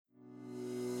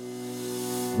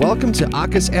Welcome to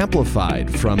AAHKS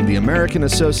Amplified from the American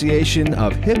Association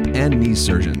of Hip and Knee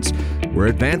Surgeons. We're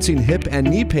advancing hip and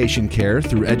knee patient care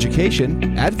through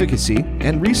education, advocacy,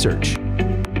 and research.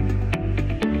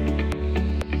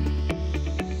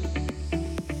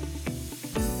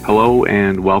 Hello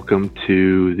and welcome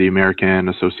to the American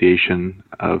Association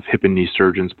of Hip and Knee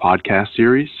Surgeons podcast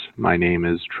series. My name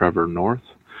is Trevor North,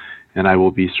 and I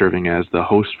will be serving as the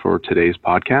host for today's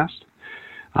podcast.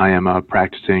 I am a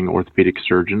practicing orthopedic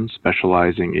surgeon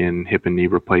specializing in hip and knee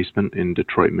replacement in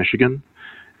Detroit, Michigan,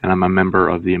 and I'm a member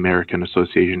of the American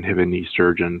Association of Hip and Knee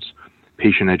Surgeons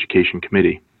Patient Education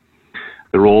Committee.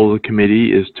 The role of the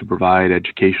committee is to provide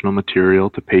educational material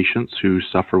to patients who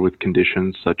suffer with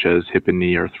conditions such as hip and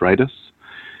knee arthritis,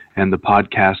 and the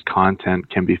podcast content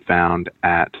can be found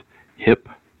at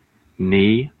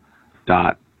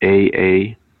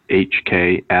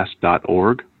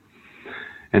hipknee.aahks.org.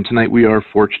 And tonight we are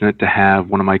fortunate to have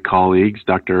one of my colleagues,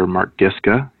 Dr. Mark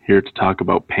Giska, here to talk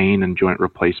about pain and joint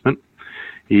replacement.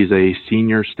 He's a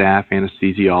senior staff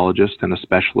anesthesiologist and a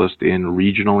specialist in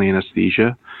regional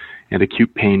anesthesia and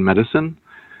acute pain medicine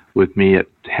with me at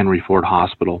Henry Ford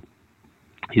Hospital.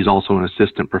 He's also an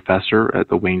assistant professor at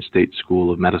the Wayne State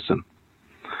School of Medicine.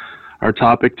 Our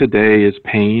topic today is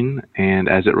pain and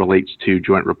as it relates to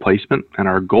joint replacement, and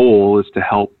our goal is to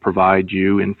help provide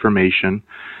you information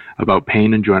about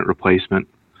pain and joint replacement,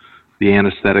 the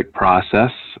anesthetic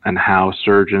process, and how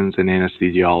surgeons and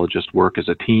anesthesiologists work as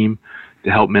a team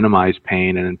to help minimize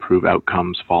pain and improve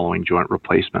outcomes following joint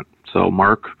replacement. So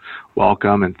Mark,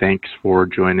 welcome and thanks for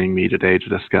joining me today to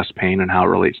discuss pain and how it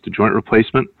relates to joint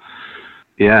replacement.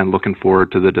 Yeah, and looking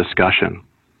forward to the discussion.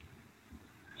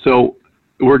 So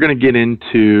we're going to get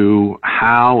into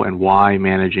how and why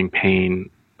managing pain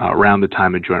around the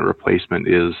time of joint replacement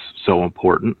is so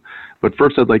important. But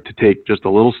first, I'd like to take just a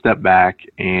little step back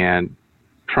and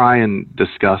try and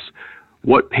discuss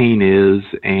what pain is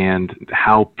and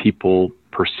how people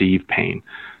perceive pain.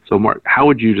 So, Mark, how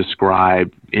would you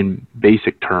describe in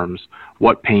basic terms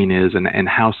what pain is and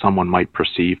how someone might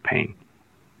perceive pain?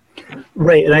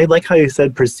 Right, and I like how you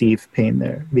said perceive pain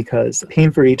there, because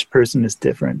pain for each person is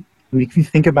different. If you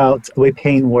think about the way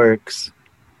pain works,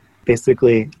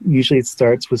 basically, usually it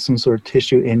starts with some sort of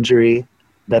tissue injury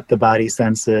that the body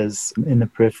senses in the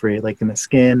periphery, like in the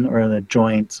skin or in the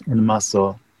joint or the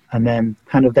muscle. And then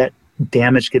kind of that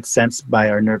damage gets sensed by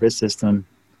our nervous system.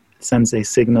 It sends a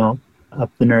signal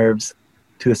up the nerves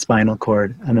to the spinal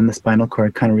cord, and then the spinal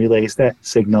cord kind of relays that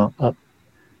signal up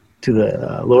to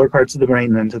the lower parts of the brain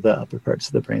and then to the upper parts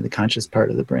of the brain, the conscious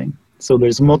part of the brain. So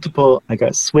there's multiple,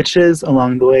 switches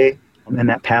along the way in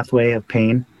that pathway of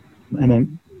pain. And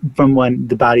then from when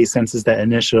the body senses that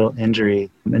initial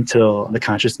injury until the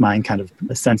conscious mind kind of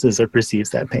senses or perceives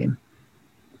that pain.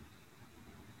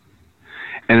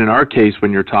 And in our case,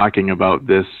 when you're talking about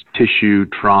this tissue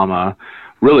trauma,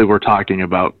 really we're talking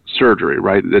about surgery,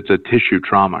 right? It's a tissue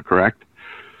trauma, correct?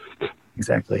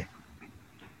 Exactly.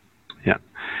 Yeah.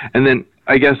 And then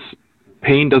I guess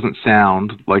pain doesn't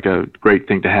sound like a great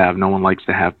thing to have. No one likes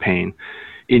to have pain.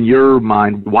 In your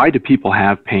mind, why do people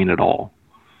have pain at all?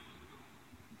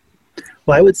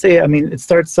 Well, I would say, it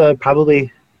starts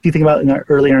probably, if you think about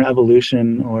earlier in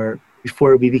evolution or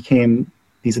before we became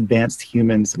these advanced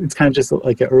humans, it's kind of just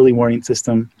like an early warning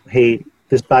system. Hey,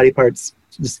 this body part's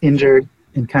just injured,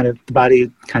 and kind of the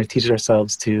body kind of teaches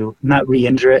ourselves to not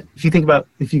re-injure it. If you think about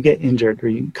if you get injured or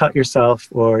you cut yourself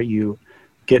or you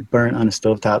get burnt on a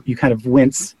stovetop, you kind of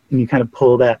wince and you kind of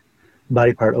pull that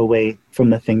body part away from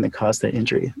the thing that caused the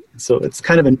injury. So it's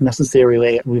kind of a necessary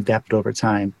way we've adapted over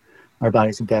time. Our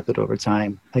bodies adapted over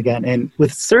time again. And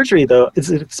with surgery, though, it's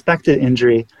an expected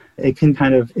injury. It can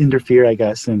kind of interfere, I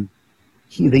guess, in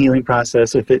the healing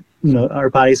process. If it, our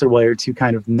bodies are wired to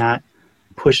kind of not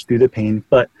push through the pain.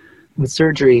 But with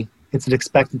surgery, it's an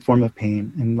expected form of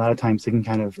pain. And a lot of times it can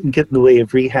kind of get in the way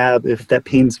of rehab if that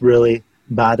pain's really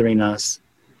bothering us.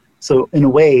 So in a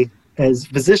way, as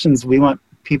physicians, we want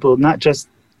people not just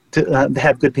to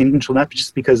have good pain control, not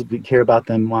just because we care about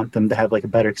them, want them to have like a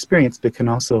better experience, but can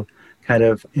also kind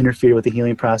of interfere with the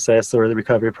healing process or the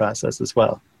recovery process as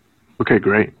well. Okay,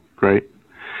 great.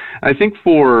 I think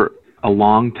for a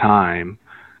long time,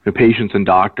 the patients and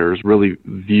doctors really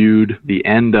viewed the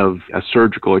end of a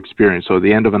surgical experience, so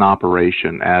the end of an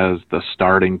operation, as the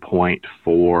starting point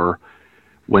for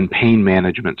when pain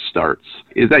management starts.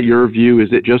 Is that your view?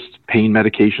 Is it just pain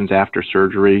medications after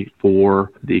surgery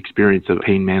for the experience of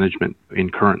pain management in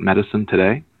current medicine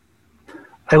today?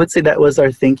 I would say that was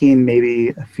our thinking maybe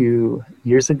a few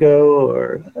years ago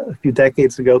or a few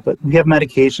decades ago, but we have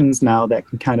medications now that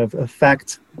can kind of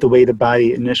affect the way the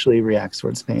body initially reacts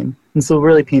towards pain. And so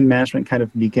really pain management kind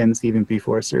of begins even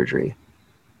before surgery.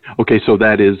 Okay, so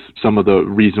that is some of the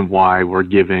reason why we're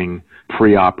giving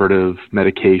preoperative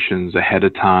medications ahead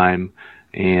of time,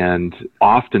 and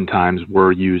oftentimes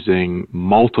we're using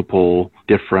multiple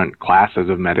different classes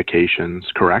of medications,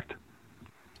 correct?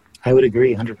 I would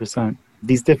agree 100%.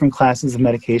 These different classes of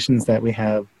medications that we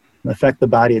have affect the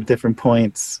body at different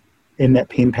points in that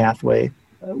pain pathway.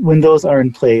 When those are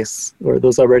in place, or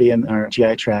those already in our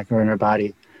GI tract or in our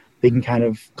body, they can kind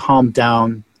of calm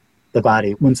down the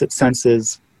body. Once it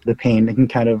senses the pain, it can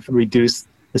kind of reduce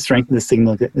the strength of the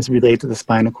signal that is relayed to the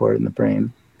spinal cord in the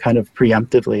brain, kind of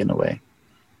preemptively in a way.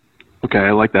 Okay,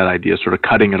 I like that idea, sort of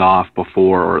cutting it off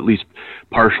before, or at least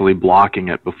partially blocking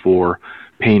it before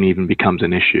pain even becomes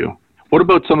an issue. What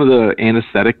about some of the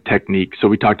anesthetic techniques? So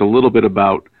we talked a little bit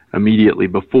about immediately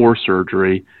before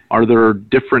surgery. Are there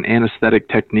different anesthetic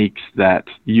techniques that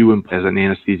you, as an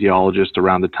anesthesiologist,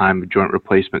 around the time of joint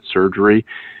replacement surgery,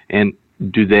 and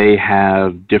do they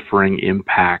have differing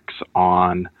impacts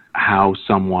on how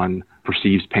someone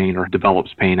perceives pain or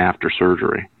develops pain after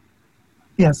surgery?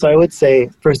 Yeah, so I would say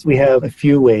first we have a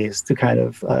few ways to kind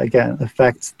of, again,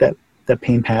 affect that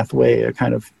pain pathway or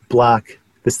kind of block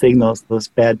the signals, those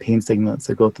bad pain signals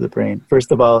that go to the brain.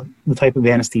 First of all, the type of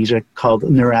anesthesia called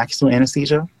neuraxial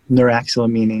anesthesia. Neuraxial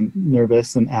meaning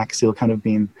nervous, and axial kind of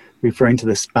being referring to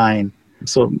the spine.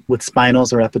 So with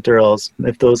spinals or epidurals,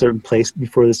 if those are in place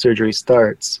before the surgery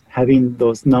starts, having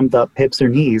those numbed up hips or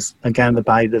knees, again, the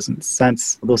body doesn't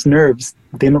sense those nerves.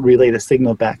 They don't relay the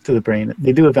signal back to the brain.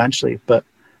 They do eventually, but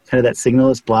kind of that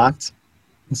signal is blocked.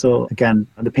 So again,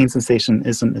 the pain sensation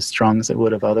isn't as strong as it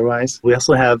would have otherwise. We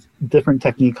also have a different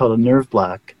technique called a nerve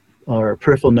block or a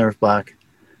peripheral nerve block.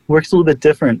 Works a little bit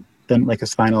different than like a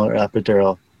spinal or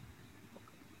epidural.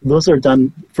 Those are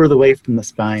done further away from the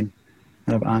spine,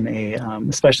 kind of on a,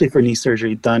 especially for knee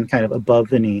surgery, done kind of above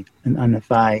the knee and on the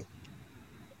thigh.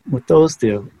 What those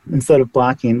do, instead of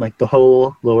blocking like the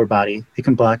whole lower body, they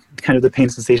can block kind of the pain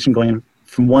sensation going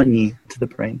from one knee to the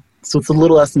brain. So it's a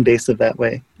little less invasive that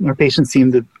way. Our patients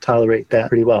seem to tolerate that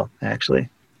pretty well, actually.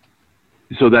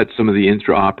 So that's some of the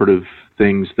intraoperative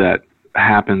things that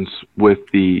happens with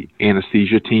the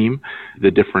anesthesia team,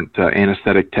 the different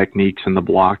anesthetic techniques and the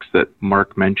blocks that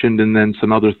Mark mentioned, and then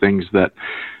some other things that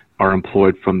are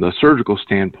employed from the surgical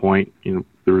standpoint. You know,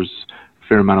 there's a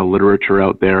fair amount of literature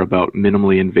out there about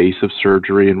minimally invasive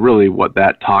surgery, and really what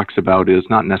that talks about is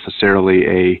not necessarily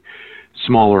a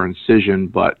smaller incision,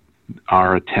 but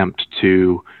our attempt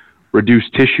to reduce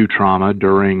tissue trauma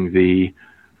during the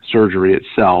surgery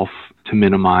itself to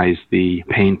minimize the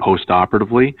pain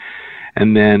post-operatively.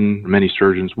 And then many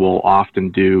surgeons will often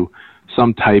do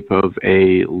some type of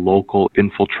a local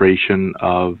infiltration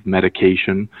of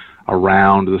medication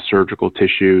around the surgical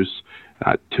tissues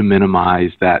to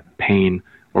minimize that pain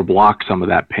or block some of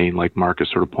that pain, like Marcus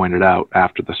sort of pointed out,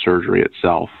 after the surgery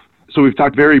itself. So we've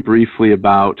talked very briefly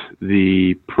about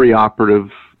the preoperative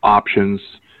options,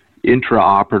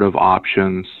 intraoperative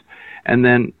options, and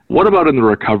then what about in the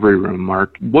recovery room,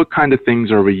 Mark? What kind of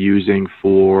things are we using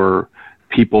for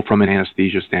people from an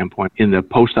anesthesia standpoint in the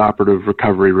postoperative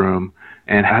recovery room,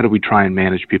 and how do we try and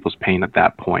manage people's pain at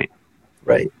that point?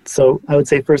 Right. So I would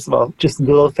say, first of all, just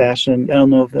good old-fashioned, I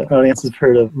don't know if the audience has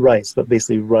heard of RICE, but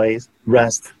basically RICE,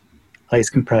 rest,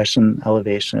 ice compression,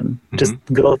 elevation, just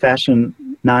good old-fashioned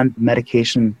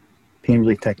non-medication pain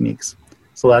relief techniques.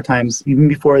 So a lot of times, even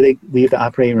before they leave the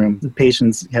operating room, the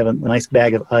patients have a nice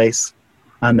bag of ice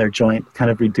on their joint,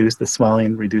 kind of reduce the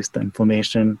swelling, reduce the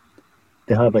inflammation.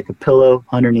 They'll have like a pillow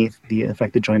underneath the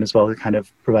affected joint as well to kind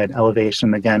of provide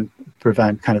elevation, again,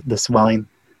 prevent kind of the swelling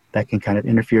that can kind of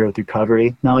interfere with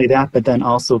recovery. Not only that, but then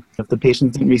also if the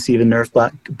patient didn't receive a nerve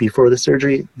block before the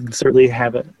surgery, certainly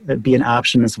have it be an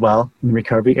option as well in the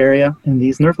recovery area. And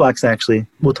these nerve blocks actually,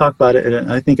 we'll talk about it in,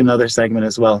 I think, another segment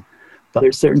as well. But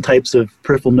there's certain types of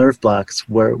peripheral nerve blocks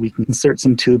where we can insert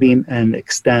some tubing and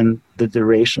extend the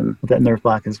duration of that nerve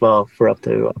block as well for up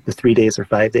to 3 days or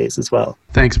 5 days as well.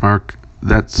 Thanks, Mark.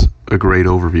 That's a great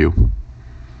overview.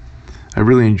 I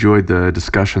really enjoyed the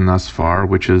discussion thus far,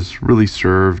 which has really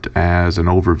served as an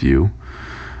overview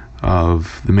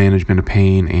of the management of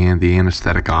pain and the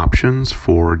anesthetic options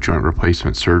for joint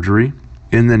replacement surgery.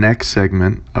 In the next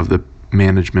segment of the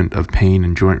Management of Pain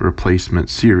and Joint Replacement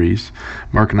series,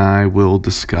 Mark and I will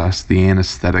discuss the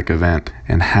anesthetic event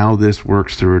and how this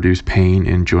works to reduce pain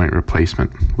in joint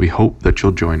replacement. We hope that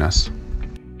you'll join us.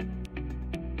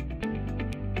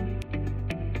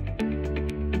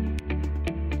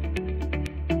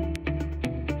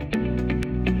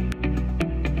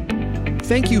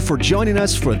 Thank you for joining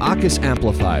us for AAHKS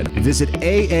Amplified. Visit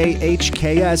aahks.org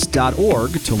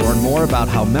to learn more about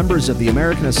how members of the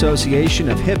American Association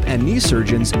of Hip and Knee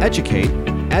Surgeons educate,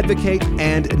 advocate,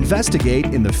 and investigate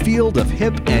in the field of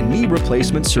hip and knee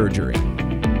replacement surgery.